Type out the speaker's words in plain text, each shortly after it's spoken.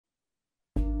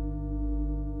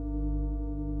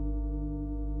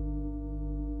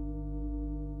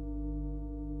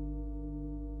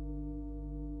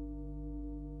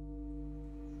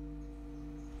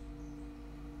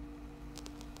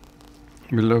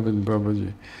Beloved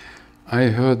Babaji, I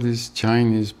heard this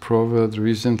Chinese proverb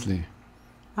recently.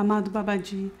 Amado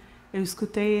Babaji, eu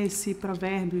escutei esse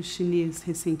provérbio chinês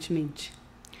recentemente.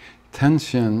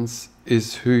 Tensions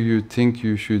is who you think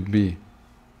you should be.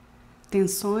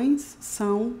 Tensões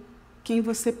são quem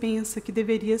você pensa que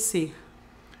deveria ser.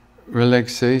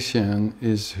 Relaxation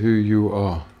is who you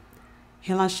are.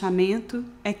 Relaxamento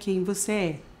é quem você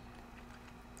é.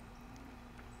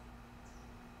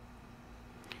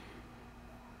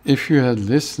 If you had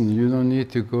listened, you don't need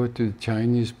to go to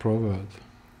Chinese proverb.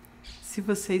 Se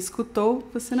você escutou,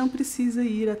 você não precisa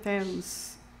ir até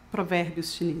os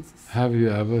provérbios chineses. Have you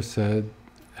ever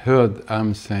heard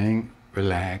I'm saying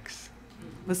relax?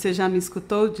 Você já me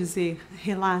escutou dizer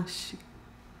relaxe?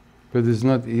 But it's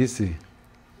not easy.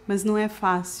 Mas não é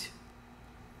fácil.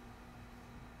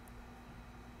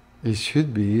 It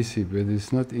should be easy, but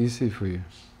it's not easy for you.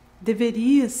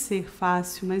 Deveria ser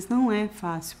fácil, mas não é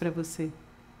fácil para você.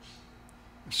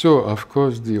 So, of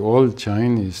course, the old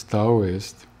Chinese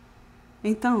Taoists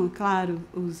Então, claro,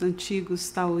 os antigos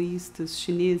taoístas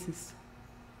chineses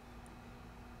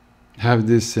have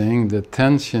this saying that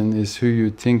tension is who you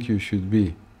think you should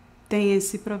be. têm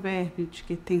esse provérbio de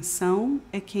que tensão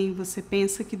é quem você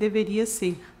pensa que deveria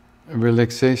ser.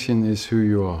 Relaxation is who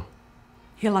you are.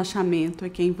 Relaxamento é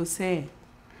quem você é.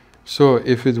 So,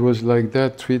 if it was like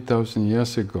that 3,000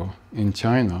 years ago in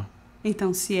China,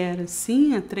 Então, se era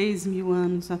assim há 3.000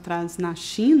 anos atrás na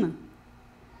China,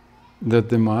 that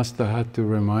the master had to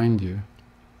remind you,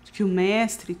 que o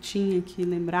mestre tinha que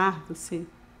lembrar você,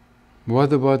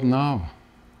 what about now?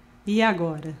 e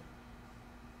agora?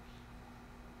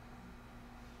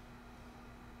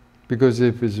 Because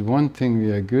if it's one thing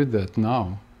we are good at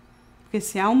now, Porque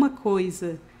se há uma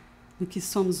coisa no que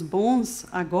somos bons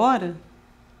agora,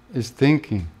 it's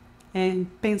thinking é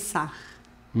pensar,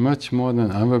 much more than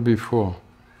ever before.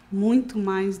 muito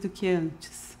mais do que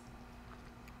antes.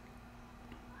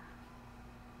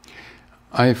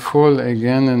 I fall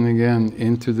again and again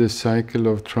into the cycle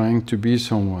of trying to be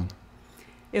someone.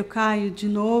 Eu caio de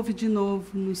novo e de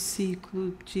novo no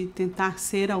ciclo de tentar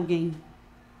ser alguém.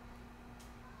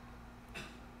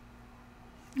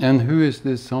 And who is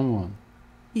this someone?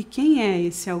 E quem é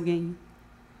esse alguém?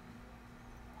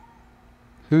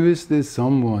 Who is this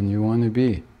someone you want to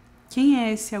be? Quem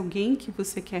é esse alguém que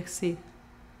você quer ser?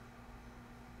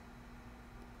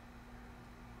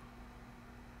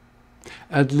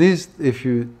 At least if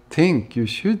you think, you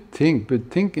should think, but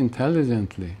think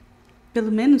intelligently.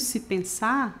 Pelo menos se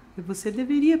pensar, você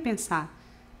deveria pensar.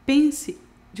 Pense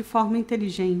de forma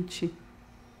inteligente.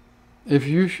 If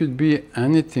you should be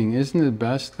anything, isn't it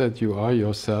best that you are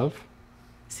yourself?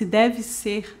 Se deve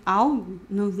ser algo,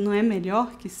 não é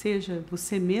melhor que seja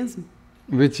você mesmo?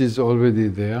 Which is already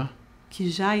there. Que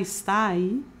já está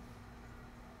aí?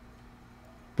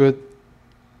 But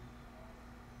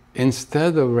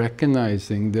instead of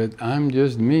recognizing that I'm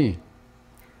just me,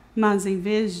 Mas em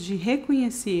vez de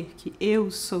reconhecer que eu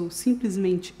sou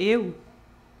simplesmente eu,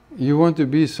 you want to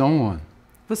be someone.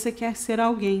 você quer ser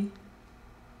alguém.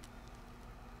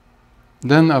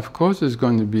 Then of course there's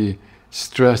going to be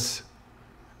stress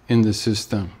in the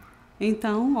system.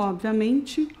 Então,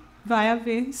 obviamente, vai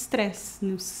haver estresse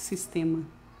no sistema.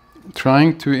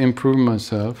 Trying to improve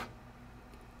myself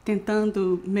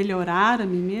Tentando melhorar a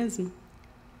mim mesmo,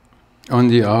 on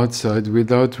the outside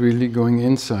without really going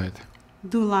inside.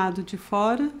 do lado de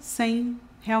fora, sem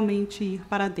realmente ir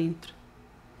para dentro.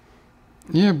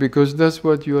 Yeah, because that's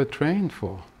what you are trained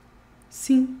for.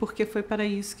 Sim, porque foi para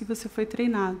isso que você foi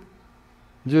treinado.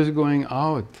 Just going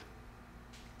out.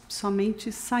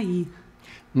 Somente sair.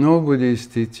 Nobody is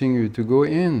teaching you to go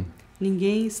in.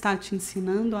 Ninguém está te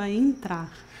ensinando a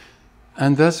entrar.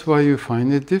 And that's why you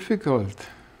find it difficult.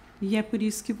 E é por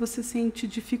isso que você sente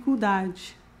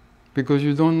dificuldade. Because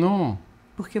you don't know.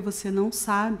 Porque você não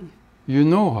sabe. You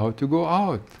know how to go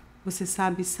out. Você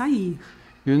sabe sair.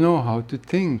 You know how to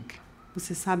think.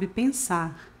 Você sabe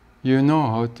pensar. You know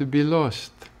how to be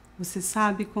lost. Você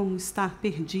sabe como estar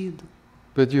perdido.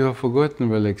 But you have forgotten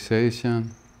relaxation.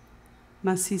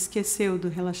 Mas se esqueceu do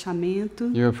relaxamento.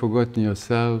 You have forgotten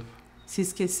yourself. Se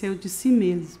esqueceu de si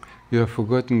mesmo. You have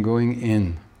forgotten going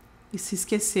in. E se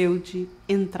esqueceu de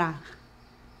entrar.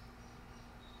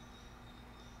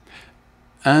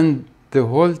 And the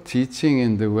whole teaching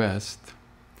in the West,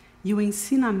 E o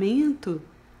ensinamento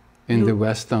in the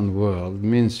Western world,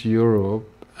 means Europe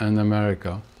and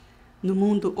America, no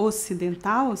mundo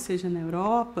ocidental, ou seja, na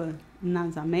Europa,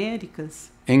 nas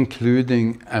Américas,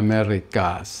 including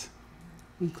Americas,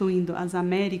 incluindo as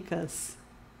Américas,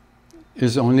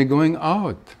 is only going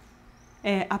out.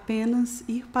 é apenas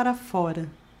ir para fora.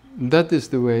 That is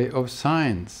the way of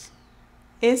science.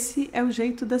 Esse é o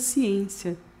jeito da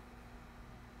ciência.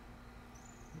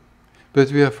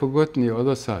 But we have forgotten the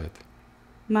other side.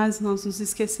 Mas nós nos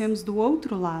esquecemos do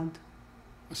outro lado.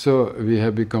 So we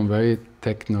have become very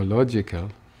technological.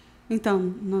 Então,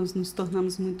 nós nos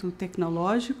tornamos muito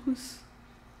tecnológicos.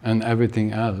 And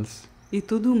everything else. E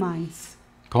tudo mais.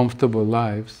 Comfortable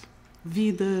lives.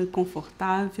 Vida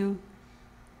confortável.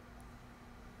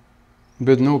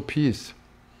 But no peace.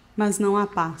 Mas não há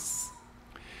paz.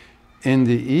 In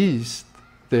the East,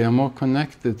 they are more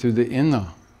connected to the inner.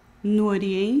 No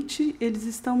Oriente, eles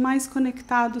estão mais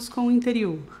conectados com o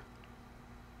interior.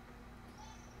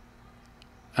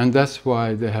 And that's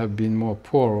why they have been more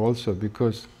poor also,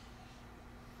 because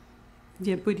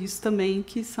E é por isso também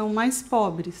que são mais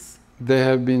pobres. they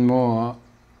have been more,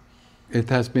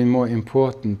 it has been more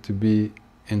important to be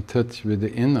in touch with the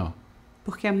inner.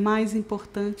 Porque é mais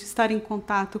importante estar em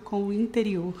contato com o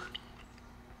interior.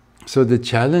 So the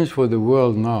challenge for the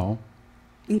world now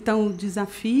Então, o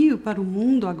desafio para o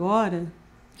mundo agora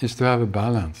is to have a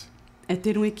balance. é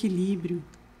ter um equilíbrio.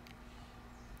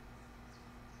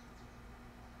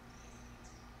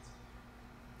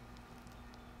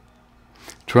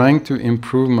 Trying to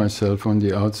improve myself on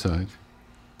the outside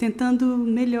Tentando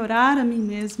melhorar a mim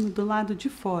mesmo do lado de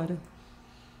fora,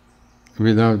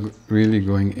 without really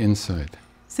going inside.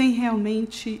 sem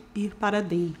realmente ir para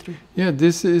dentro. Yeah,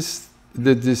 this is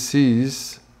the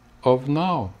disease of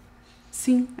now.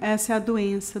 Sim, essa é a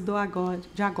doença do agora,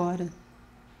 de agora.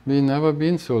 We've never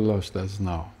been so lost as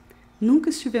now. Nunca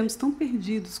estivemos tão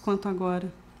perdidos quanto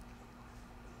agora.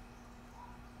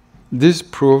 This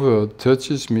proverb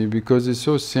touches me because it's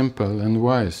so simple and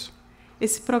wise.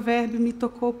 Esse provérbio me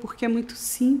tocou porque é muito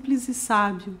simples e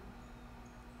sábio.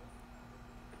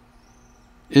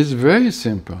 It's very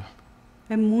simple.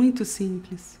 É muito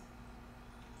simples.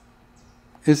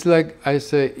 It's like I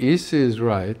say, easy is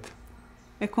right,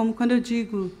 É como quando eu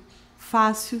digo,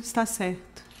 fácil está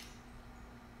certo.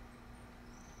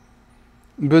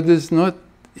 but it's not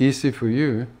easy for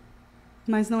you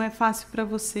Mas não é fácil para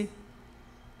você,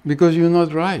 because you're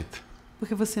not right.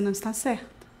 porque você não está certo.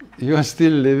 You are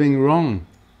still living wrong.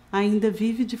 Ainda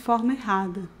vive de forma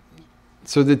errada.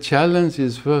 So the challenge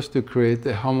is first to create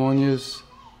a harmonious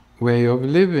way of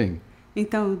living.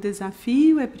 Então, o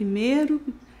desafio é primeiro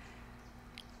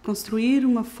construir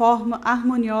uma forma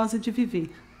harmoniosa de viver.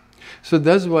 So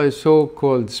that's why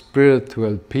so-called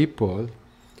spiritual people,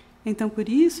 Então, por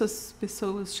isso, as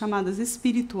pessoas chamadas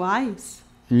espirituais,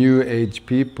 New Age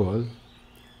people,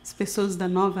 as pessoas da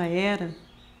nova era,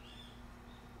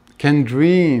 can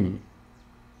dream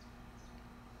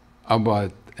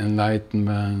about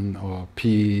enlightenment or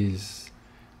peace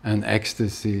and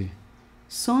ecstasy.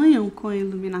 sonham com a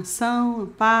iluminação, a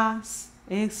paz,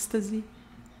 êxtase,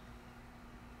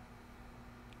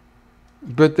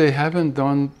 But they haven't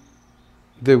done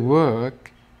the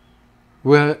work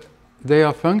where they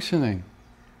are functioning.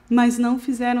 mas não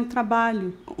fizeram o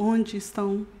trabalho onde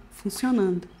estão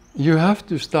funcionando. You have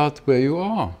to start where you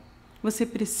are. Você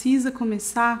precisa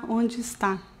começar onde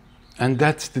está. And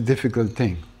that's the difficult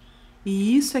thing.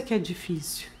 E isso é que é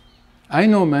difícil. I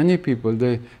know many people,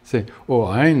 they say,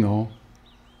 oh, I know,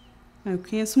 Eu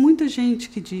conheço muita gente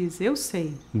que diz, eu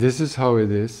sei, this is how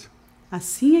it is.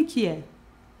 assim é que é.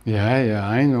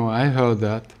 Yeah, I know, I heard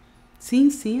that.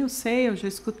 Sim, sim, eu sei, eu já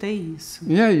escutei isso.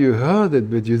 Yeah, you heard it,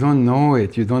 but you don't know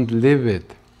it, you don't live it.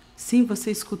 Sim,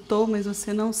 você escutou, mas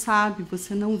você não sabe,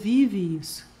 você não vive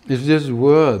isso. It's just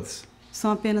words. São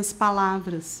apenas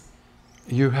palavras.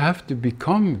 You have to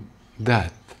become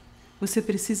that, Você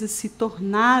precisa se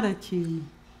tornar aquilo,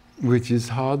 which is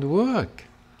hard work.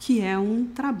 que é um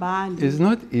trabalho. It's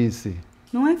not easy.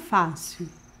 Não é fácil.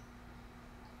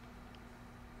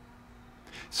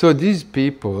 So these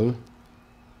people,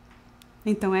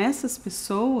 Então essas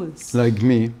pessoas, like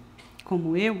me,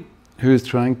 como eu, who is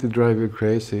trying to drive you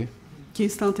crazy, que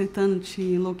estão tentando te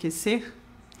enlouquecer,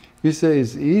 you say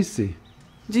it's easy,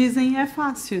 dizem é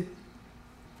fácil,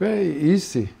 very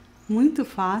easy. muito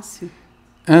fácil.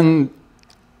 And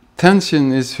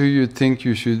tension is who you think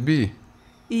you should be.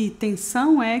 E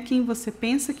tensão é quem você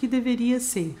pensa que deveria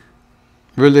ser.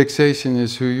 Relaxation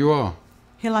is who you are.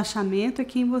 Relaxamento é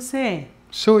quem você é.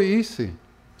 So easy.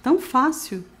 Tão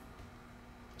fácil.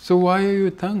 So why are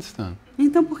you tense then?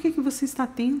 Então por que você está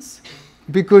tenso?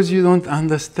 Because you don't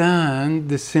understand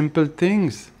the simple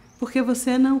things. Porque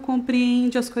você não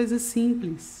compreende as coisas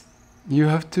simples. You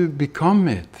have to become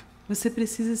it. Você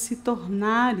precisa se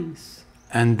tornar isso.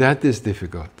 And that is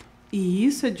difficult. E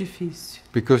isso é difícil.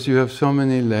 Because you have so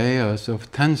many layers of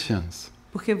tensions,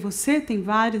 Porque você tem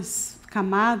várias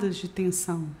camadas de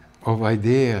tensão, of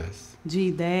ideas, de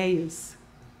ideias,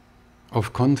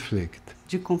 of conflict,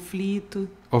 de conflito,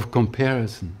 of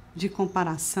comparison, de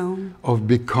comparação, of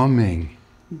becoming,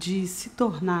 de se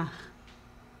tornar.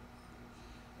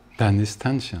 then is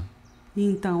tension. E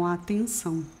então a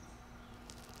tensão.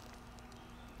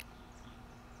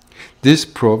 This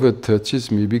proverb touches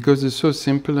me because it's so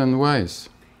simple and wise.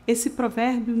 Esse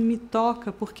provérbio me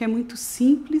toca porque é muito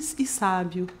simples e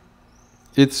sábio.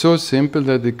 It's so simple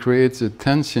that it creates a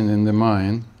tension in the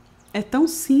mind É tão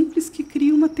simples que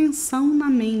cria uma tensão na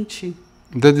mente,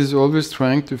 that is always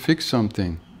trying to fix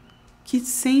something. que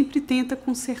sempre tenta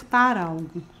consertar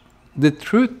algo. The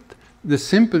truth, the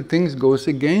simple things goes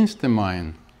against the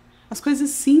mind. As coisas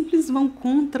simples vão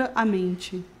contra a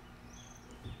mente.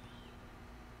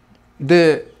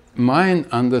 The mind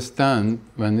understands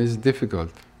when it's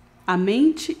difficult. A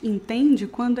mente entende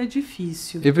quando é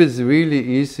difícil. If it's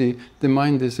really easy, the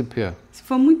mind disappears. Se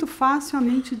for muito fácil, a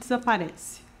mente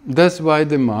desaparece. That's why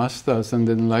the masters and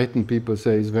the enlightened people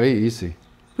say it's very easy.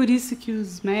 Por isso que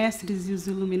os mestres e os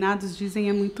iluminados dizem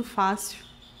é muito fácil.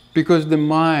 Because the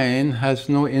mind has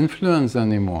no influence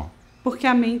anymore. Porque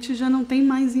a mente já não tem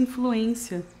mais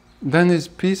influência. Then it's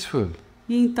peaceful.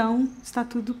 E então está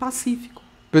tudo pacífico.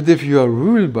 But if you are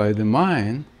ruled by the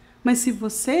mind, Mas se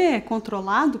você é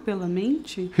controlado pela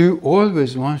mente, who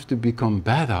always wants to become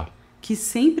better, que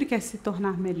sempre quer se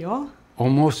tornar melhor, or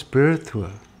more spiritual,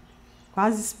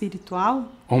 quase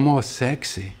espiritual, or more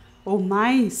sexy, ou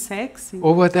mais sexy,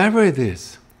 or whatever it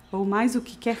is, ou mais o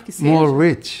que quer que more seja,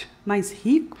 rich, mais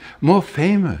rico, more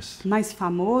famous, mais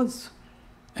famoso,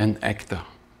 an actor,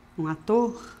 um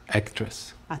ator,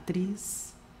 actress.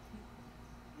 atriz.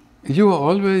 You are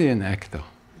already an actor.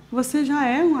 Você já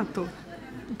é um ator.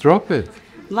 Drop it.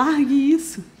 Largue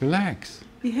isso Relax.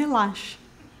 e relaxe.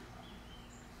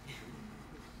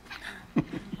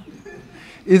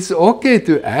 It's okay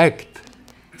to act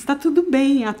Está tudo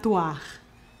bem atuar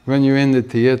when you're in the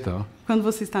theater. quando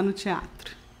você está no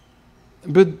teatro.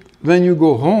 But when you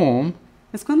go home,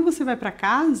 Mas quando você vai para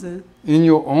casa, in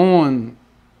your own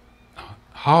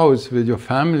house with your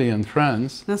family and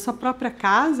friends, na sua própria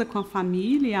casa, com a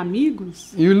família e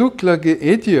amigos, you look like an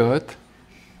idiot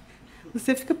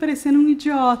você fica parecendo um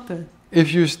idiota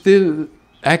if you still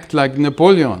act like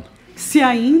Napoleon. se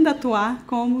ainda atuar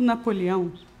como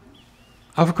Napoleão.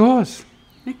 Of course.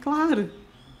 É claro.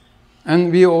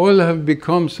 And we all have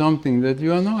become something that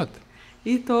you are not.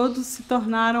 E todos se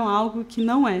tornaram algo que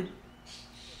não é.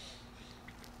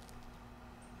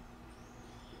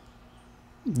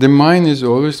 The mind is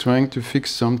always trying to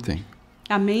fix something.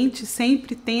 A mente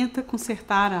sempre tenta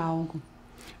consertar algo.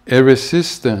 A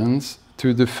resistance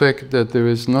to the fact that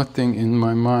there is nothing in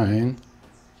my mind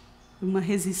Uma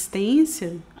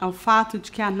resistência ao fato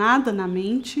de que há nada na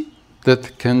mente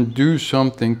that can do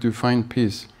something to find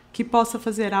peace. que possa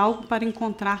fazer algo para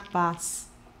encontrar paz.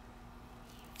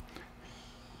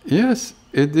 Yes,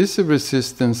 it is a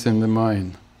resistance in the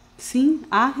mind. Sim,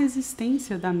 há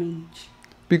resistência da mente.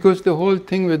 Because the whole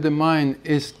thing with the mind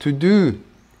is to do.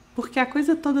 Porque a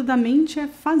coisa toda da mente é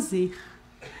fazer.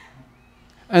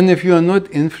 And if you are not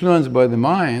influenced by the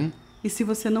mind, E se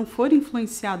você não for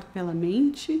influenciado pela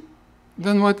mente,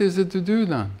 then what is it to do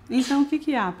then? então o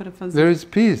que há para fazer? There is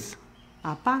peace.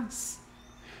 Há paz.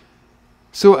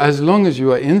 So as long as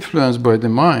you are influenced by the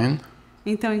mind,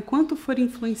 Então, enquanto for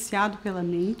influenciado pela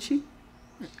mente,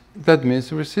 that means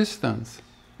resistance.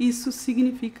 isso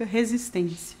significa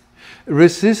resistência.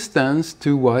 Resistance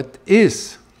to what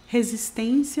is.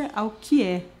 Resistência ao que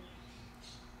é.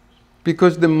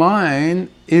 Because the mind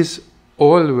is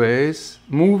always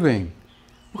moving.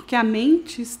 Porque a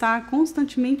mente está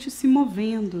constantemente se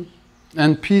movendo.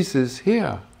 And peace is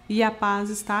here E a paz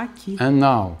está aqui, and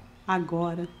now.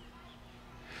 agora.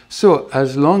 So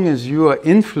as long as you are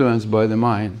influenced by the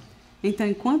mind, Então,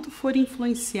 enquanto for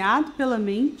influenciado pela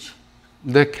mente,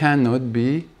 there cannot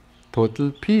be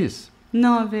total peace.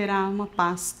 não haverá uma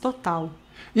paz total.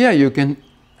 Yeah, you can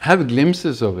have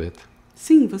glimpses of it,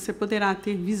 Sim, você poderá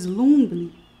ter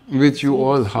vislumbre which you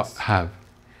all have.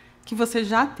 que você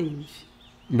já teve.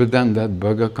 But then that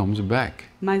bugger comes back.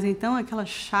 Mas então aquela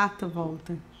chata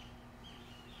volta.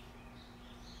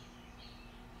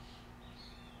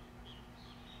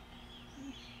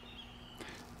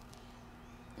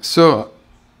 So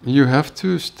you have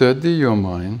to study your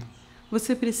mind,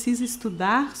 Você precisa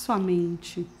estudar sua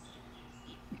mente.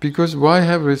 because why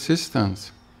have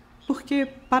resistance? Porque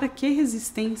para que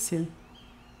resistência?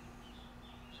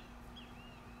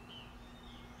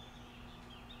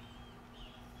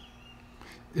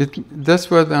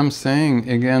 That's what I'm saying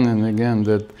again and again,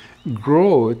 that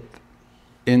growth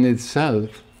in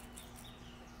itself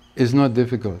is not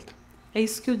difficult. É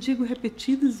isso que eu digo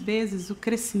repetidas vezes. O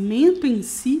crescimento em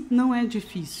si não é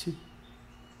difícil.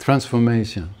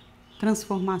 Transformation,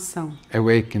 Transformação,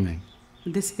 awakening.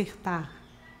 despertar.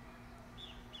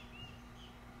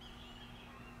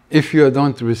 If you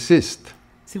don't resist,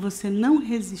 Se você não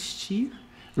resistir,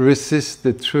 resist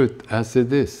the truth as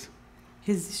it is.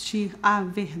 resistir à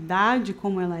verdade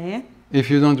como ela é, If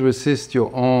you don't resist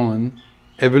your own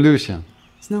evolution.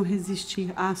 se não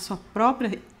resistir à sua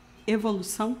própria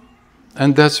evolução,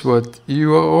 And that's what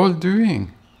you are all doing.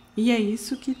 e é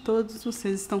isso que todos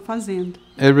vocês estão fazendo.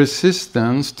 A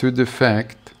resistance to the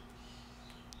fact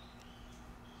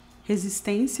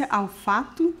Resistência ao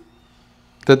fato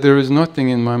that there is nothing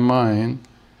in my mind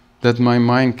that my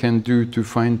mind can do to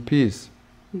find peace.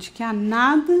 de que há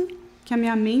nada que a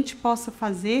minha mente possa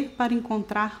fazer para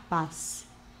encontrar paz.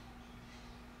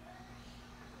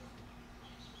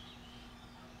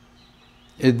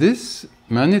 It is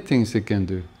many things it can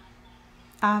do.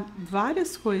 Há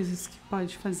várias coisas que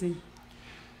pode fazer.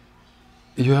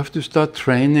 You have to start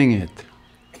training it,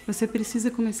 Você precisa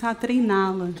começar a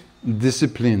treiná-la,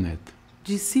 discipline it.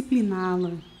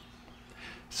 discipliná-la.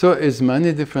 So it's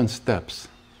many different steps.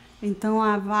 Então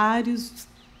há vários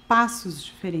passos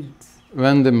diferentes.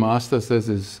 When the master says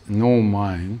it's no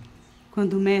mind,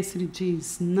 Quando o mestre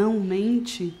diz não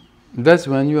mente, that's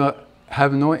when you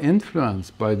have no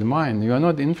influence by the mind. You are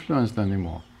not influenced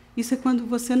anymore. isso é quando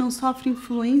você não sofre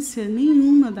influência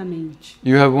nenhuma da mente.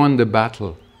 You have won the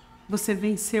battle. Você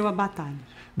venceu a batalha.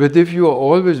 But if you are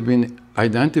always been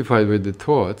identified with the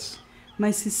thoughts,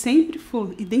 Mas se sempre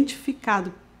for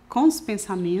identificado com os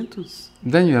pensamentos,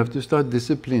 then you have to start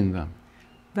disciplining them.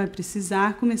 vai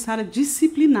precisar começar a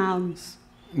discipliná-los.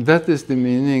 That is the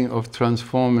meaning of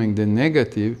transforming the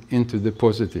negative into the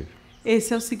positive.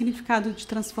 Esse é o significado de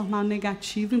transformar o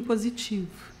negativo em positivo.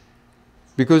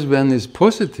 Because when it's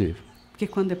positive, Porque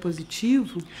quando é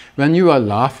positivo, when you are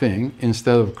laughing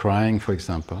instead of crying, for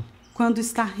example, quando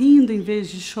está rindo em vez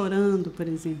de chorando, por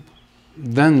exemplo,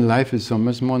 then life is so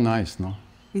much more nice, no?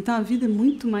 então a vida é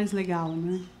muito mais legal,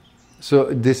 né?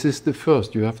 So this is the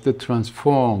first. You have to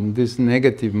transform this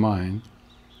negative mind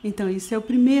Então esse é o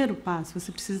primeiro passo.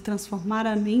 Você precisa transformar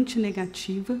a mente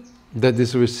negativa, that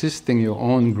is resisting your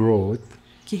own growth,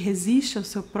 que resiste ao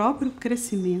seu próprio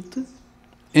crescimento,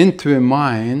 into a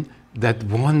mind that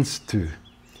wants to,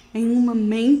 em uma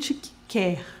mente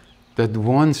that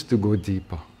wants to go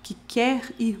deeper. que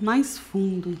quer ir mais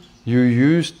fundo. You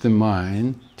use the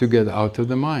mind to get out of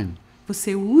the mind.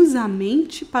 Você usa a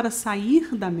mente para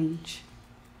sair da mente.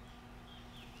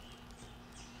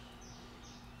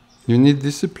 You need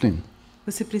discipline.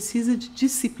 Você precisa de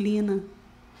disciplina.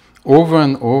 Over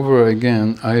and over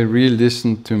again, I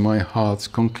re-listen to my heart's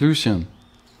conclusion.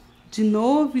 De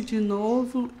novo e de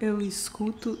novo eu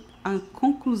escuto a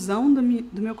conclusão do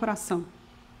meu coração.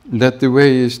 That the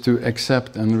way is to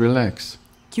accept and relax.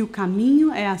 Que o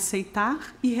caminho é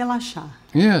aceitar e relaxar.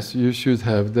 Yes, you should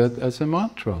have that as a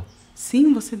mantra.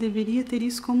 Sim, você deveria ter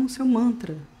isso como seu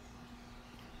mantra.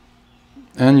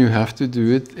 And you have to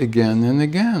do it again and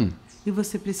again. E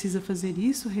você precisa fazer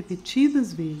isso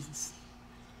repetidas vezes.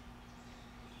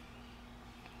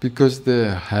 Because the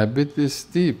habit is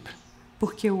deep.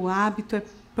 Porque o hábito é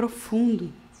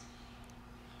profundo.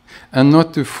 And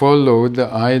not to follow the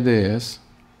ideas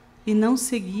E não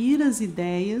seguir as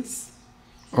ideias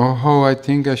or how I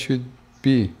think I should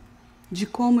be. de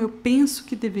como eu penso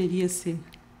que deveria ser.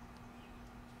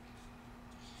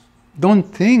 Don't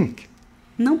think.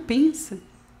 Não pensa.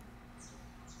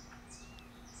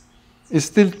 It's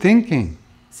still thinking.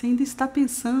 Você ainda está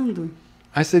pensando.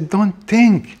 I said, don't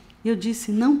think. E eu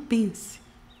disse, não pense.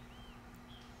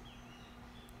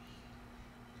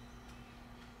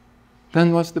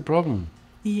 Then what's the problem?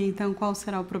 E então qual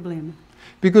será o problema?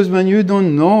 Because when you don't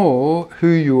know who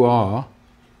you are,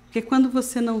 Porque quando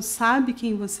você não sabe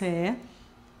quem você é,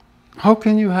 how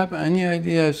can you have any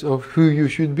ideas of who you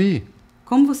should be?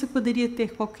 como você poderia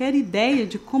ter qualquer ideia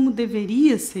de como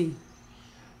deveria ser?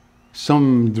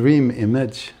 Some dream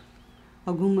image.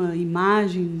 Alguma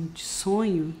imagem de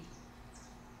sonho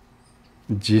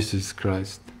Jesus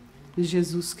Christ. de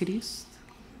Jesus Cristo?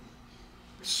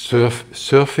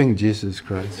 Surfing Jesus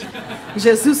Christ.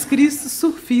 Jesus Cristo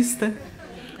surfista.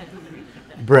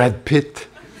 Brad Pitt.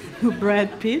 O Brad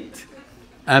Pitt.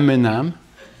 Eminem.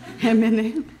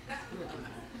 Eminem.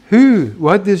 Who?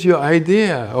 What is your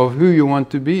idea of who you want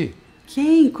to be?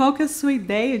 Quem? Qual que é a sua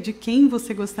ideia de quem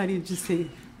você gostaria de ser?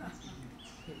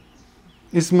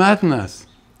 It's madness.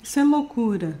 Isso é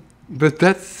loucura. But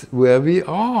that's where we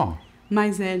are.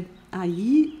 Mas é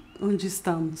aí onde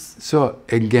estamos. So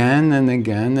again and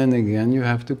again and again you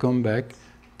have to come back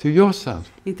to yourself.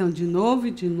 Então, de novo,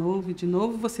 e de novo, e de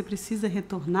novo, você precisa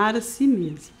retornar a si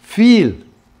mesmo. Feel,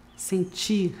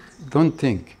 Sentir, don't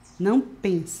think. não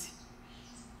pense.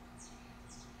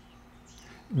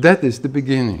 That is the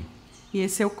beginning. E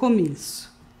esse é o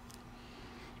começo.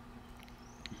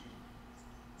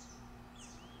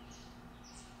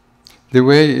 The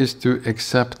way is to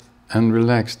accept and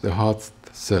relax, the heart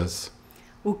says.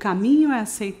 O caminho é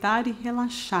aceitar e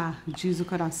relaxar, diz o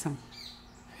coração.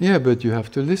 Yeah, but you have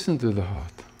to listen to the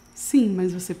heart. Sim,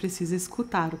 mas você precisa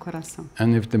escutar o coração.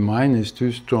 And if the mind is too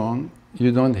strong,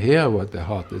 you don't hear what the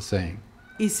heart is saying.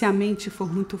 E se a mente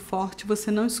for muito forte,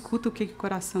 você não escuta o que o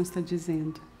coração está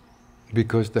dizendo.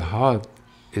 Because the heart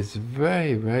is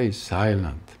very, very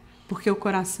silent. Porque o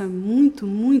coração é muito,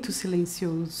 muito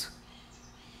silencioso.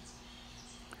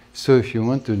 So if you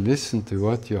want to listen to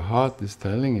what your heart is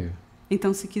telling you,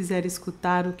 Então, se quiser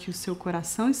escutar o que o seu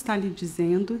coração está lhe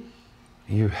dizendo,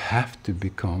 you have to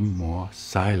become more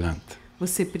silent.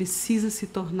 você precisa se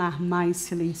tornar mais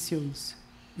silencioso.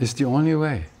 It's the only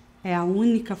way. É a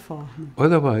única forma.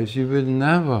 Otherwise, you will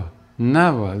never,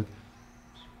 never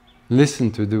listen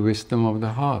to the wisdom of the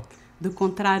heart. Do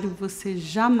contrário, você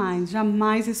jamais,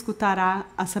 jamais escutará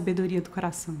a sabedoria do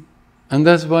coração. And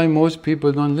that's why most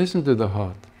people don't listen to the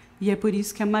heart. E é por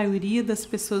isso que a maioria das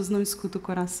pessoas não escuta o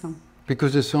coração.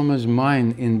 Because there's so much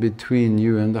mind in between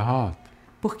you and the heart.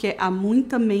 Porque há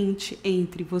muita mente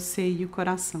entre você e o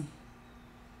coração.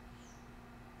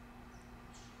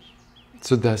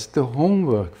 So that's the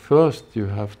homework. First, you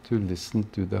have to listen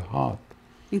to the heart.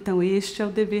 Então, este é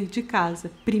o dever de casa.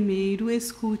 Primeiro,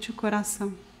 escute o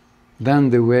coração. Then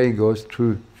the way goes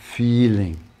through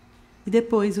feeling E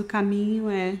depois, o caminho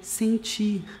é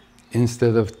sentir,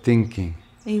 instead of thinking,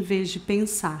 em vez de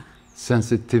pensar.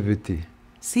 sensitivity,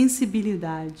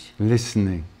 Sensibilidade,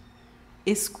 listening,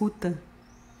 escuta,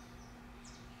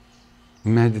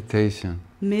 meditation.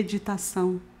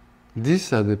 meditação.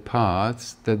 These are the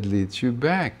paths that lead you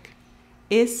back.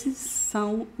 Esses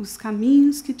são os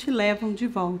caminhos que te levam de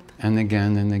volta. And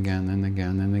again and again and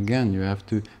again and again, you have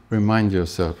to remind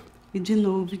yourself. E de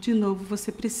novo,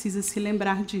 você precisa se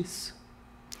lembrar disso.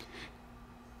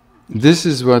 This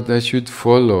is what I should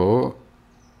follow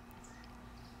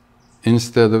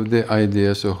instead of the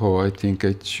ideas of how I think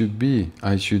I should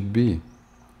be.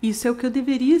 Isso é o que eu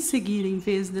deveria seguir em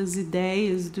vez das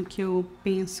ideias do que eu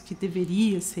penso que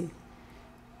deveria ser.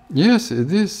 Yes,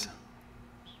 it is.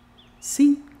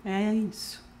 Sim, é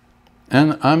isso.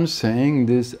 And I'm saying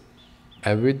this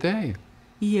every day.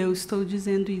 E eu estou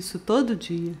dizendo isso todo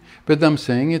dia. But I'm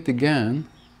saying it again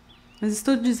Mas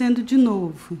estou dizendo de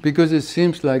novo, because it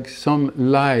seems like some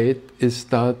light is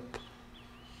start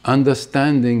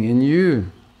understanding in you.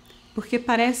 porque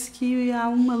parece que há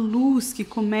uma luz que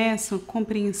começa a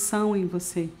compreensão em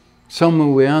você. Some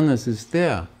awareness is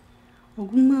there.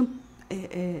 Alguma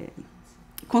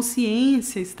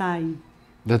consciência está aí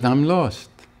That I'm lost.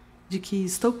 de que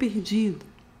estou perdido.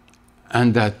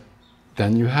 And that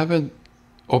then you have an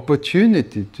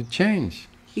opportunity to change.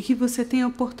 E que você tem a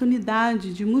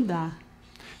oportunidade de mudar.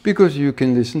 Because you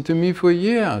can listen to me for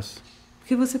years,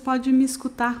 Porque você pode me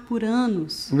escutar por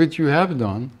anos, which you have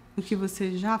done, o que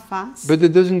você já faz, but it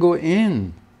doesn't go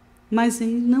in. mas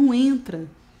ele não entra.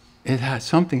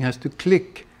 Something has to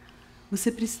click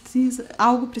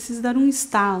Algo precisa dar um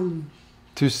estalo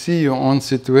to see your own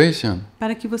situation.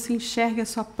 para que você enxergue a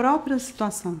sua própria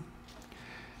situação.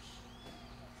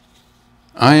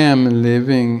 I am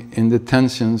living in the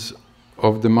tensions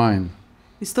of the mind.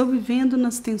 Estou vivendo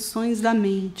nas tensões da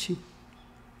mente.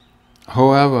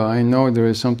 However, I know there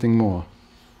is something more.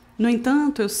 No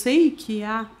entanto, eu sei que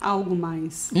há algo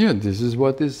mais. Yeah, this is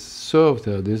what is served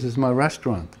here. This is my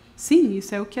restaurant. Sim,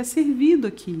 isso é o que é servido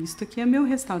aqui. Isto aqui é meu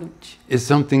restaurante. It's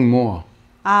something more.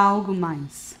 Há algo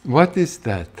mais. What is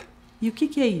that? E o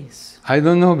que é isso? I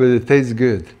don't know, but it tastes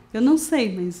good. Eu não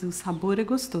sei, mas o sabor é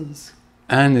gostoso.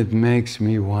 And it makes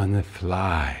me want to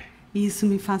fly. E isso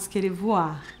me faz querer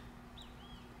voar.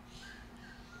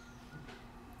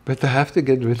 But I have to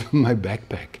get rid of my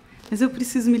backpack. Mas eu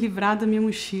preciso me livrar da minha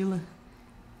mochila.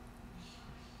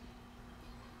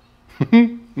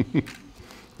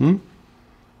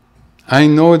 I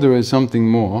know there is something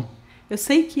more. Eu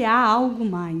sei que há algo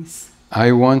mais.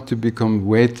 I want to become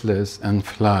weightless and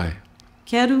fly.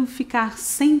 Quero ficar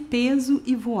sem peso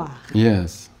e voar.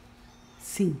 Yes.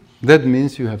 Sim. That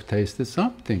means you have tasted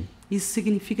something Isso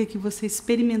significa que você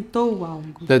experimentou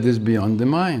algo that is beyond the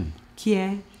mind. que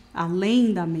é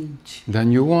além da mente.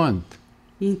 Then you want.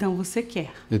 E então você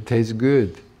quer, It tastes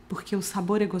good. porque o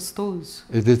sabor é gostoso.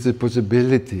 It is a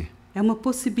possibility. É uma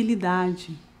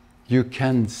possibilidade. you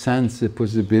can sense the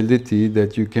possibility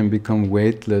that you can become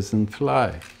weightless and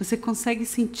fly. Você consegue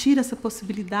sentir essa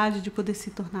possibilidade de poder se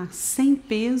tornar sem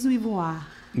peso e voar.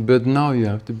 But now you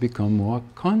have to become more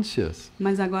conscious.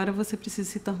 Mas agora você precisa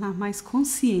se tornar mais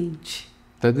consciente.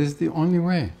 That is the only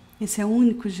way. Esse é o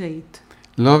único jeito.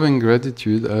 Love and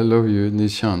gratitude, I love you,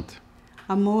 Nishant.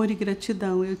 Amor e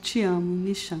gratidão, eu te amo,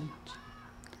 Nishant.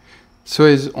 So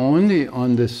it's only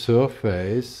on the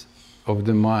surface of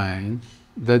the mind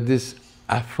that this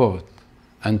effort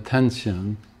and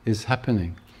tension is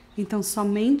happening. Então,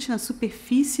 somente na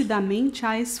superfície da mente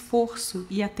há esforço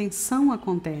e a tensão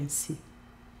acontece.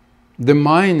 The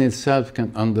mind itself can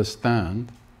understand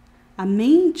A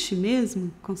mente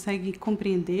mesmo consegue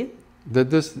compreender that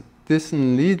this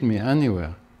doesn't lead me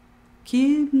anywhere.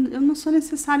 que eu não sou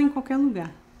necessário em qualquer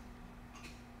lugar.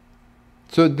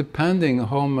 So depending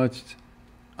how much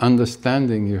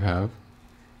understanding you have,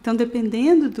 Então,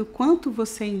 dependendo do quanto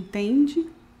você entende,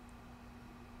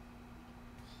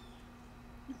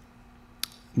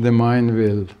 the mind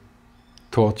will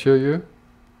torture you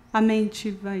a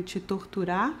mente vai te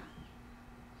torturar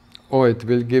or it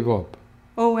will give up.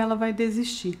 ou ela vai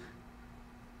desistir.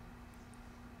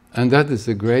 And that is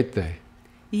a great day.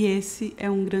 E esse é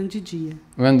um grande dia.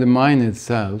 When the mind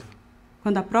itself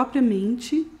Quando a própria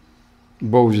mente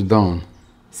bows down.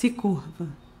 se curva.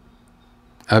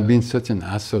 I've been such an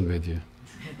asshole with you.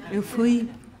 Eu fui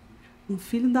um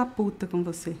filho da puta com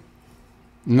você.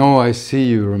 No, I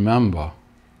see you remember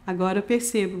Agora eu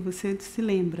percebo, você se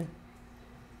lembra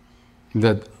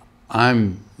that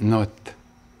I'm not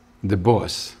the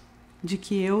boss. de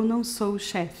que eu não sou o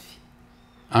chefe.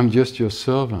 I'm just your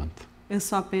servant. Eu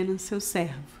sou apenas seu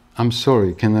servo. I'm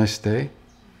sorry, can I stay?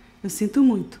 Eu sinto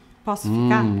muito. Posso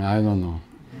ficar? I don't know.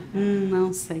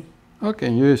 Não sei. Okay,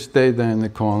 you stay there in the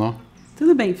corner.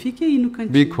 Tudo bem, fique aí no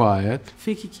Be cantinho. quiet.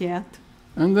 Fique quieto.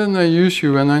 And then I use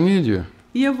you when I need you.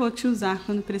 E eu vou te usar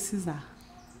quando precisar.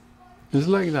 It's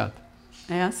like that.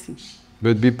 É assim.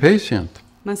 But be patient.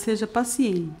 Mas seja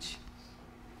paciente.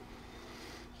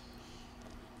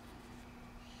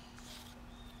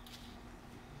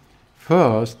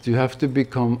 First, you have to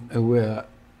become aware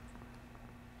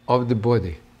of the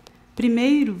body.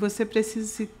 Primeiro, você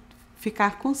precisa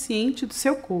ficar consciente do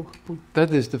seu corpo.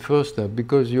 That is the first step,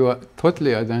 because you are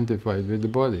totally identified with the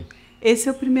body. Esse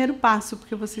é o primeiro passo,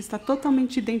 porque você está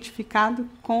totalmente identificado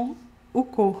com o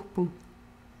corpo.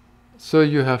 So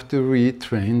you have to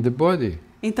retrain the body.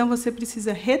 Então você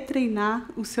precisa retreinar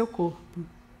o seu corpo,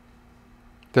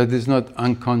 That is not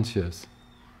unconscious.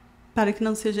 para que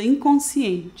não seja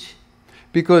inconsciente.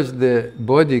 Because the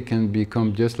body can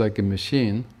become just like a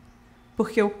machine.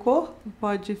 Porque o corpo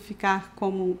pode ficar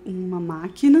como uma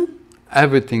máquina,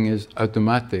 Everything is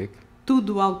automatic.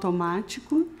 tudo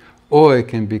automático, Or it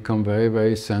can become very,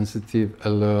 very sensitive,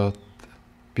 alert,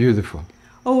 beautiful.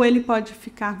 ou ele pode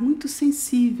ficar muito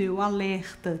sensível,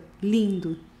 alerta,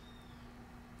 lindo.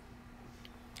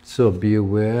 So be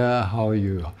aware how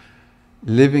you are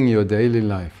living your daily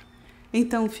life.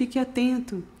 Então fique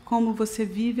atento como você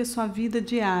vive a sua vida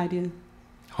diária,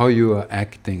 How you are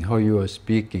acting, how you are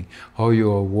speaking, how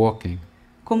you are walking.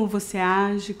 como você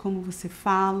age, como você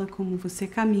fala, como você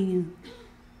caminha,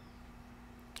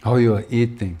 How you are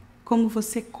eating, como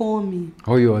você come,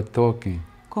 how you are talking.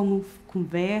 como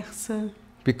conversa.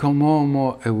 Become more and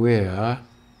more aware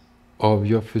of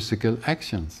your physical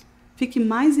actions. Fique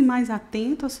mais e mais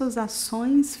atento às suas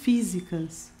ações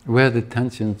físicas. Where the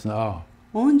tensions are.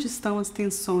 Onde estão as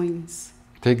tensões?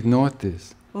 Take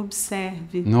notice.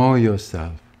 Observe. Know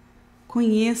yourself.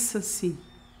 Conheça-se.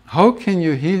 How can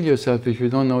you heal yourself if you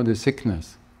don't know the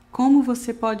sickness? Como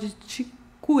você pode te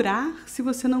curar se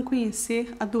você não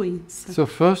conhecer a doença? So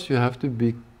first you have to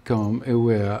become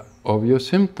aware of your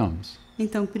symptoms.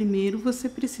 Então, primeiro você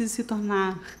precisa se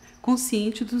tornar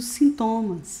consciente dos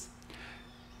sintomas.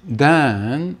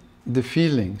 Then the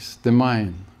feelings, the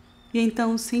mind, E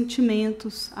então os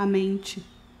sentimentos, a mente,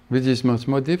 which is much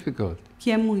more difficult.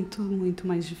 que é muito, muito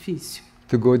mais difícil.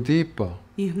 To go deeper,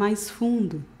 Ir mais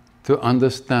fundo. to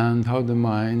understand how the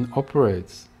mind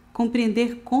operates.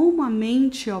 Compreender como a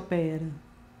mente opera.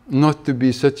 Not to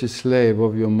be such a slave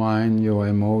of your mind, your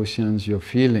emotions, your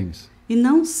feelings. E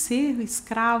não ser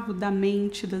escravo da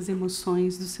mente, das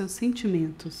emoções, dos seus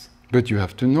sentimentos. But you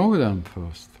have to know them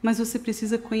first. Mas você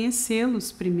precisa conhecê-los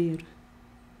primeiro.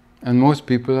 And most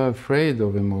people are afraid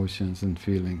of emotions and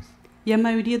feelings. E a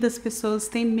maioria das pessoas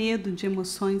tem medo de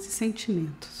emoções e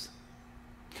sentimentos.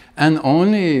 And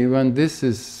only when this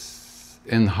is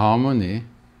in harmony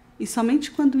E somente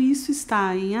quando isso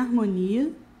está em harmonia,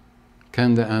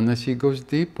 can the energy goes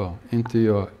deeper into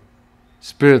your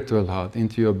spiritual heart,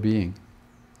 into your being.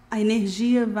 a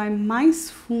energia vai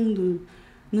mais fundo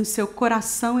no seu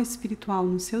coração espiritual,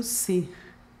 no seu ser.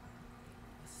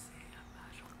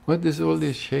 What is all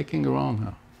this shaking around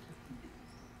now?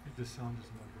 The sound is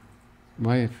not good.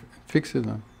 Why? Fix it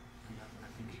then. I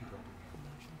think she got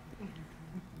it.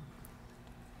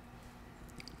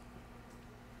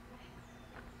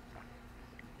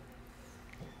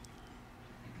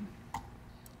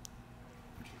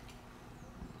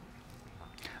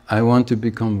 I want to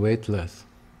become weightless.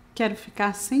 Quero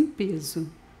ficar sem peso.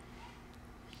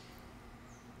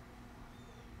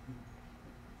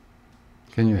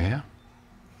 Can you hear?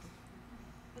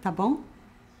 Tá bom?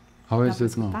 How Dá is pra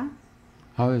it now? escutar?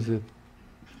 How is it?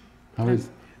 How is?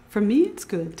 For me, it's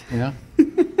good. Yeah.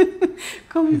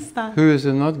 Como está? Who is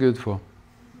it not good for?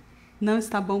 Não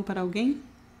está bom para alguém?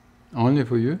 Only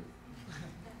for you?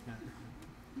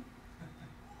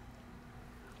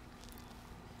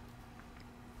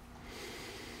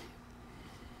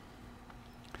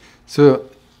 So,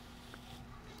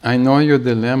 I know your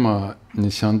dilemma,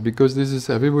 Nishant, because this is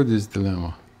everybody's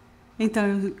dilemma.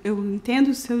 Então, eu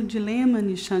entendo o seu dilema,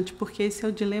 Nishant, porque esse é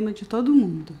o dilema de todo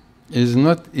mundo. It's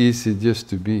not easy just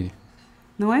to be.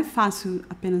 Não é fácil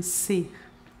apenas ser.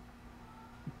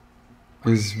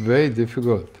 It's very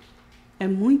difficult É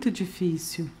muito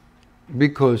difícil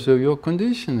because of your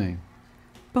conditioning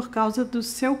por causa do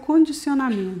seu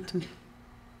condicionamento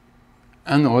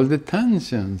and all the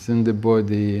tensions in the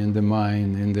body, in the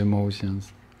mind, in the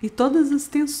emotions. e todas as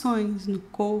tensões no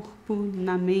corpo,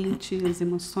 na mente, as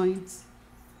emoções.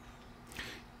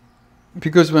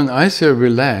 Because when I say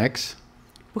relax,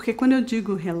 Porque quando eu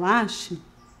digo relaxe,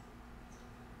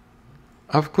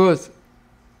 of course,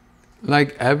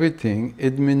 like everything,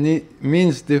 it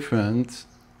means different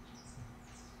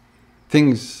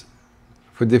things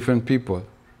for different people.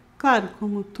 claro,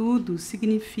 como tudo,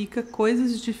 significa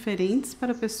coisas diferentes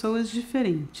para pessoas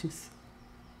diferentes.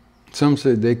 Some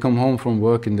say they come home from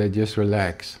work and they just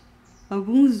relax.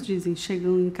 Alguns dizem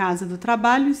chegam em casa do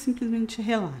trabalho e simplesmente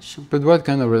relaxam. But what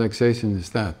kind of relaxation is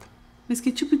that? Mas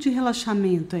que tipo de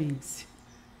relaxamento é esse?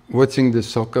 Watching the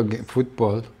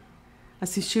football,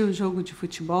 Assistir o jogo de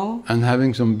futebol and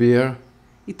having some beer,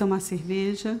 e tomar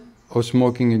cerveja, or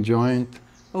smoking a joint,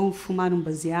 ou fumar um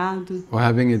baseado, or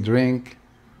having a drink,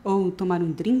 ou tomar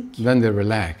um drink, then they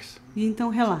relax. e então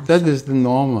relaxa. That is the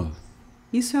normal.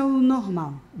 Isso é o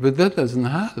normal. But that doesn't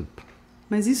help.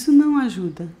 Mas isso não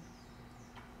ajuda.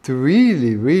 To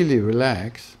really, really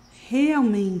relax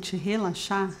Realmente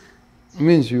relaxar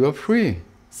means you are free.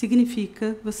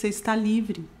 significa você estar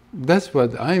livre. That's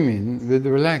what I mean with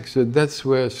relax. So that's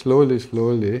where slowly,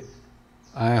 slowly,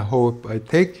 I hope I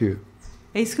take you.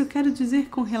 É isso que eu quero dizer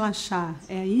com relaxar.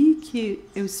 É aí que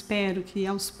eu espero que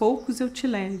aos poucos eu te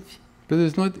leve. But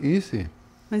it's not easy.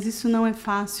 Mas isso não é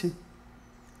fácil.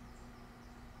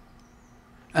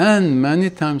 And many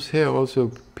times here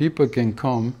also people can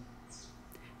come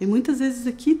E muitas vezes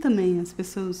aqui também as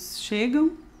pessoas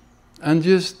chegam and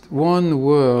just one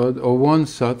word or one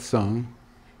satsang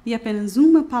e apenas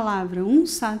uma palavra, um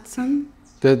satsang,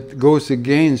 that goes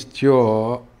against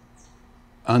your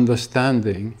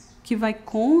understanding que vai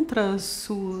contra a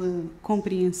sua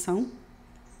compreensão,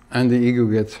 and the ego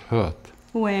gets hurt.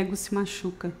 o ego se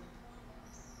machuca.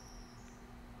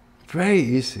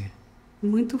 Very easy.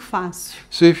 Muito fácil.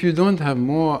 So if you don't have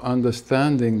more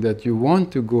understanding that you want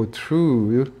to go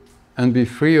through and be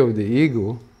free of the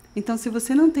ego, Então, se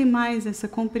você não tem mais essa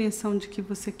compreensão de que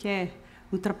você quer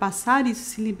ultrapassar isso,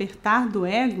 se libertar do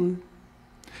ego,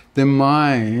 the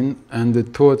mind and the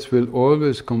thoughts will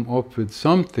always come up with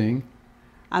something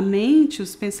a mente,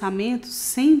 os pensamentos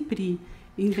sempre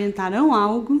inventarão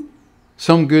algo,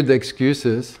 some good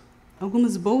excuses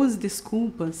algumas boas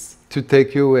desculpas to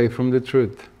take you away from the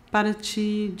truth. para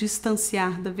te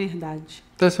distanciar da verdade.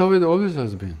 That's how it always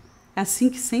has been. É assim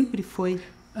que sempre foi.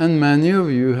 And many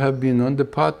of you have been on the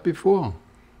path before.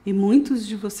 E muitos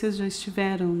de vocês já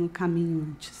estiveram no caminho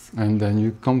antes. And then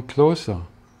you come closer.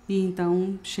 E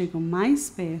então chegam mais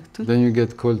perto. Then you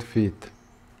get cold feet.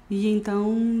 E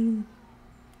então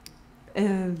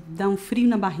dá um frio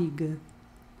na barriga.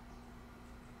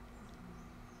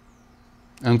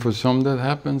 And for some that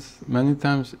happens many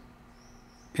times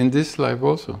in this life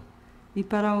also. E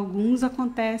para alguns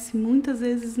acontece muitas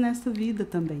vezes nesta vida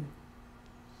também.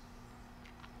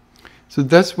 So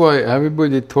that's why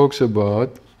everybody talks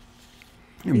about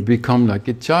become like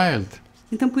a child.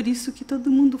 Então por isso que todo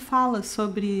mundo fala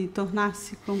sobre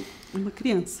tornar-se como uma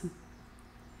criança.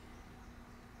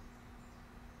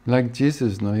 Like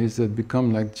Jesus, no, he said,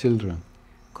 become like children.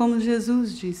 Como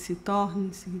Jesus disse,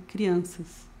 tornem-se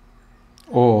crianças.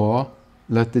 Or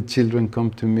let the children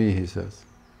come to me, he says.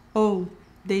 Ou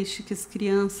Deixe que as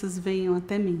crianças venham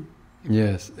até mim.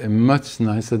 Yes, much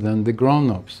nicer than the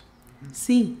grown-ups.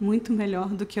 Sim, muito melhor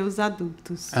do que os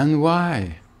adultos. And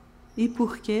why? E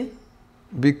por quê?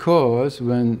 Because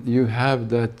when you have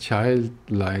that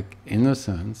childlike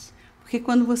innocence, Porque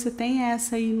quando você tem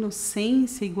essa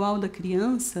inocência igual da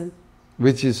criança,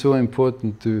 which is so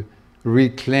important to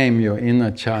reclaim your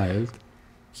inner child,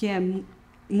 que é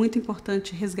muito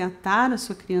importante resgatar a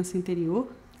sua criança interior,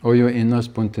 or your inner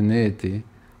spontaneity,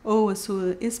 ou a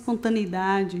sua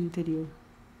espontaneidade interior,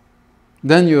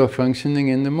 then you are functioning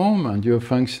in the moment, you are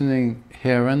functioning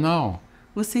here and now.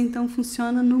 você então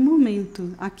funciona no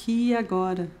momento, aqui e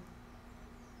agora,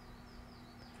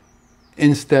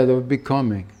 Instead of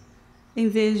becoming. em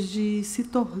vez de se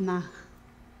tornar.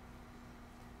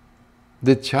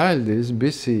 The child is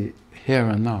busy here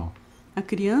and now, A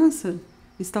criança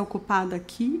está ocupada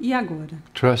aqui e agora,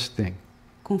 trusting.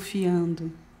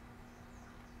 confiando.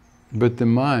 But the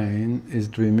mind is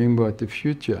dreaming about the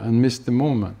future and miss the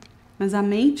moment. Mas a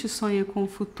mente sonha com o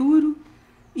futuro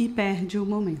e perde o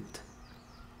momento.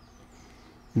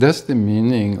 That's the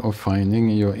meaning of finding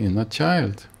your inner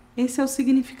child. Esse é o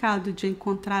significado de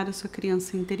encontrar a sua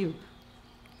criança interior.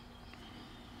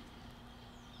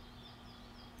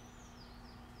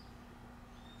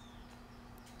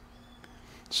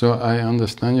 So I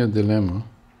understand your dilemma,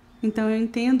 Então eu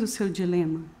entendo o seu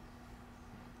dilema.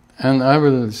 and I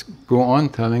will go on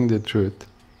telling the truth.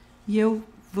 E eu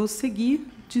vou seguir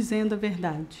dizendo a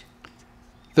verdade.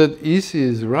 That easy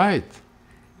is right.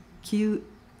 Que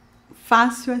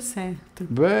fácil é certo.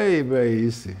 Very, very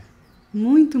easy.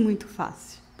 Muito, muito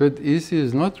fácil. But easy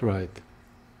is not right.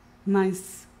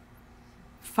 Mas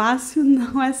fácil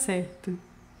não é certo.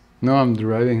 No, I'm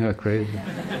driving her crazy.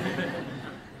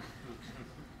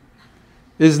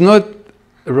 It's not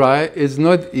right, it's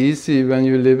not easy when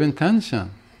you live in tension.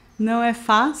 Não é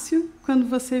fácil quando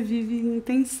você vive em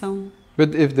tensão.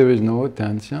 But if there is no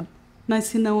tension, Mas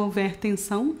se não houver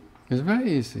tensão, it's very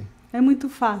easy é muito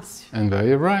fácil and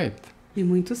very right. e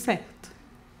muito certo.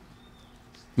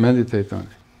 Meditate on it.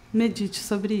 Medite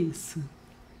sobre isso.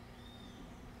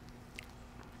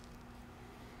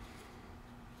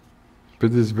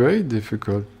 But it's very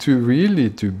difficult to really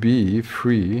to be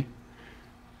free,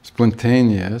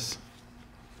 spontaneous,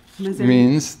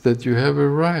 means that you have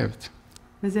arrived.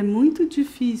 Mas é muito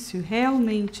difícil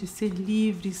realmente ser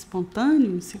livre e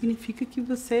espontâneo, significa que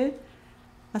você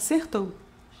acertou.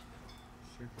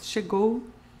 Chegou.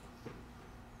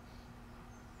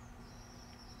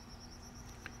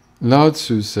 Lao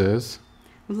Tzu says,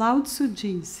 O Lao Tzu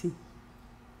disse,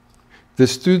 the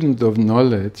student of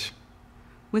knowledge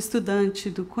o estudante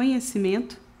do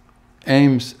conhecimento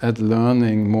aims at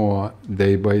learning more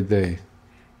day by day.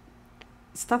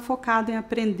 está focado em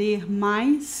aprender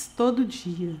mais todo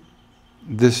dia.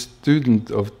 The student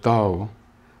of Tao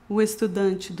O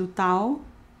estudante do Tao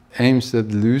aims at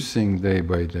losing day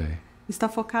by day. está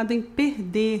focado em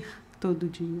perder todo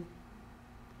dia.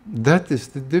 That is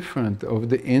the difference of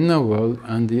the inner world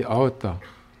and the outer.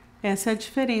 Essa é a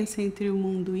diferença entre o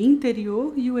mundo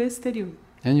interior e o exterior.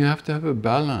 And you have to have a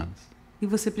balance. E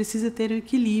você precisa ter um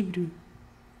equilíbrio.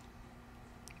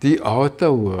 The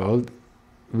outer world,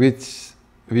 which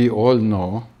we all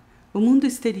know, O mundo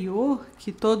exterior,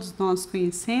 que todos nós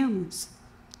conhecemos,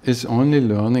 is only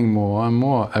learning more and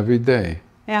more every day.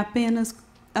 é apenas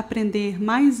aprender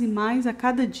mais e mais a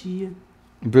cada dia.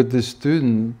 But the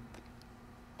student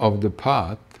of the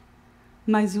path,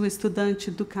 Mas o estudante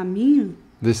do caminho,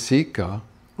 the seeker,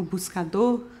 o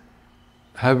buscador,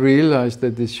 have realized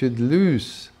that they should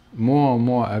lose more and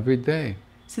more every day.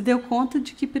 se deu conta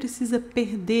de que precisa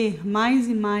perder mais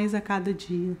e mais a cada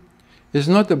dia. It's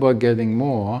not about getting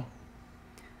more,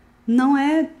 Não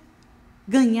é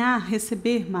ganhar,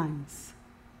 receber mais.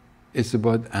 it's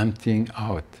about emptying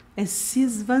out. É se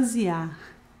esvaziar.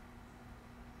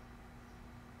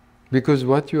 Because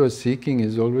what you are seeking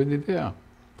is already there.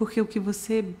 Porque o que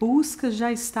você busca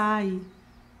já está aí.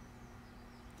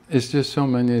 It's just so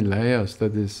many layers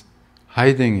that is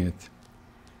hiding it.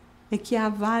 É que há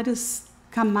várias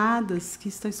camadas que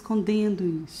estão escondendo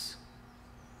isso.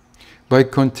 By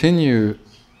continue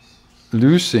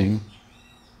losing,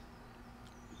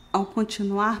 Ao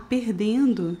continuar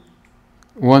perdendo,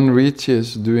 one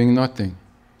reaches doing nothing.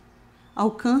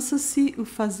 alcança-se o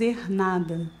fazer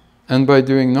nada. And by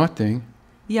doing nothing,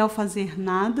 E ao fazer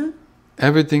nada,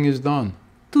 everything is done.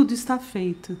 tudo está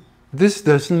feito. This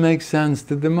doesn't make sense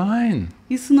to the mind.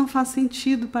 Isso não faz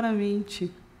sentido para a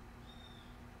mente.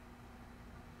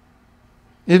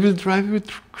 It will drive you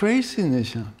crazy,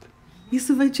 Nishant.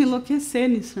 Isso vai te enlouquecer,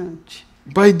 Nishant.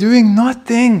 By doing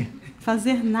nothing,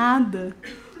 Fazer nada,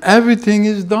 everything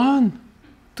is done.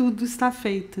 Tudo está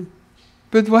feito.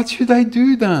 But what should I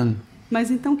do then? Mas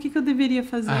então o que eu deveria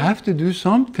fazer? I have to do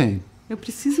something. Eu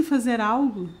preciso fazer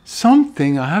algo.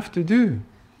 Something I have to do.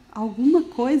 Alguma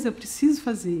coisa eu preciso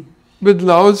fazer. But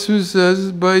Lao Tzu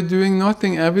says, by doing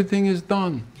nothing, everything is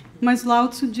done. Mas Lao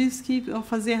Tzu diz que ao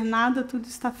fazer nada, tudo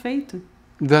está feito.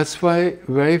 That's why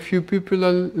very few people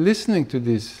are listening to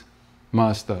these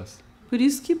masters. Por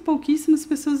isso que pouquíssimas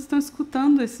pessoas estão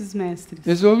escutando esses mestres.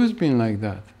 It's always been like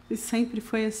that. E sempre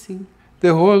foi assim.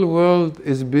 The whole world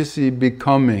is busy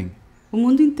becoming, O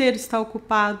mundo inteiro está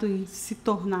ocupado em se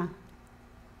tornar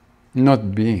not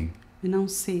being. e não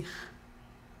ser.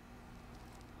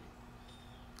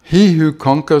 He who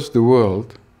conquers the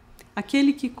world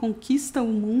Aquele que conquista o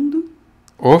mundo,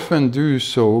 often does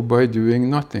so by doing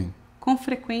nothing. com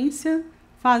frequência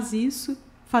faz isso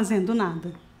fazendo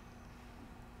nada.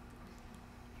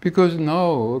 Because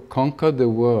now conquer the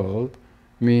world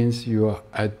means you are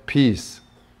at peace.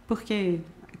 Porque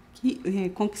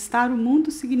conquistar o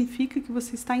mundo significa que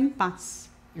você está em paz.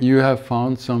 You have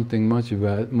found something much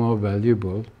more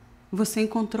valuable Você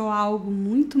encontrou algo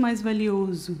muito mais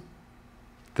valioso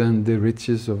than the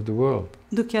riches of the world.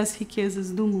 do que as riquezas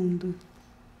do mundo.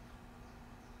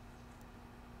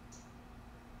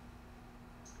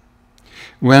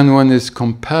 When one is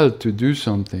compelled to do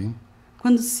something,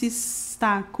 Quando se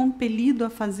está compelido a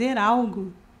fazer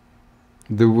algo,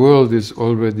 the world is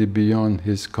already beyond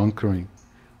his conquering.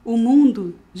 o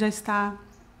mundo já está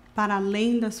para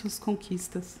além das suas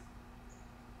conquistas.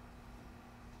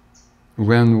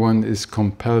 When one is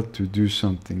compelled to do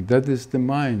something, that is the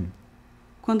mind.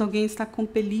 Quando alguém está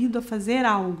compelido a fazer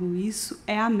algo, isso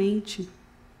é a mente.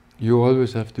 You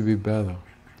always have to be better.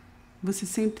 Você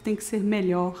sempre tem que ser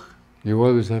melhor. You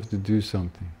always have to do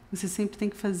something. Você sempre tem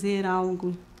que fazer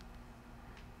algo.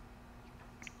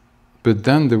 But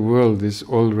then the world is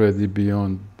already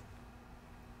beyond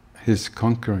his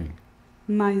conquering.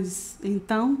 Mas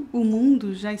então o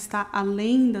mundo já está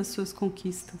além das suas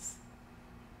conquistas.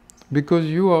 Because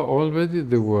you are already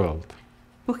the world.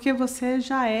 Porque você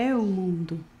já é o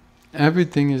mundo.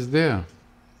 Everything is there.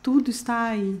 Tudo está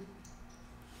aí.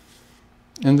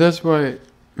 And that's why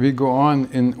we go on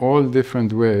in all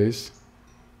different ways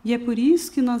E é por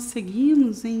isso que nós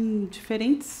seguimos em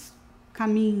diferentes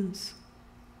caminhos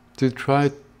to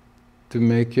try to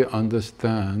make you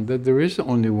understand that there is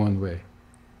only one way.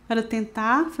 para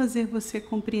tentar fazer você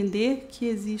compreender que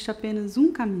existe apenas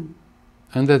um caminho.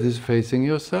 And that is facing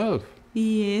yourself,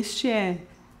 E este é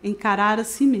encarar a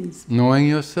si mesmo, knowing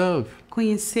yourself.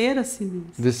 conhecer a si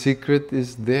mesmo. The secret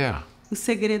is there, O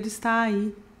segredo está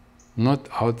aí, not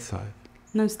outside.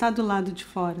 não está do lado de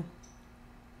fora.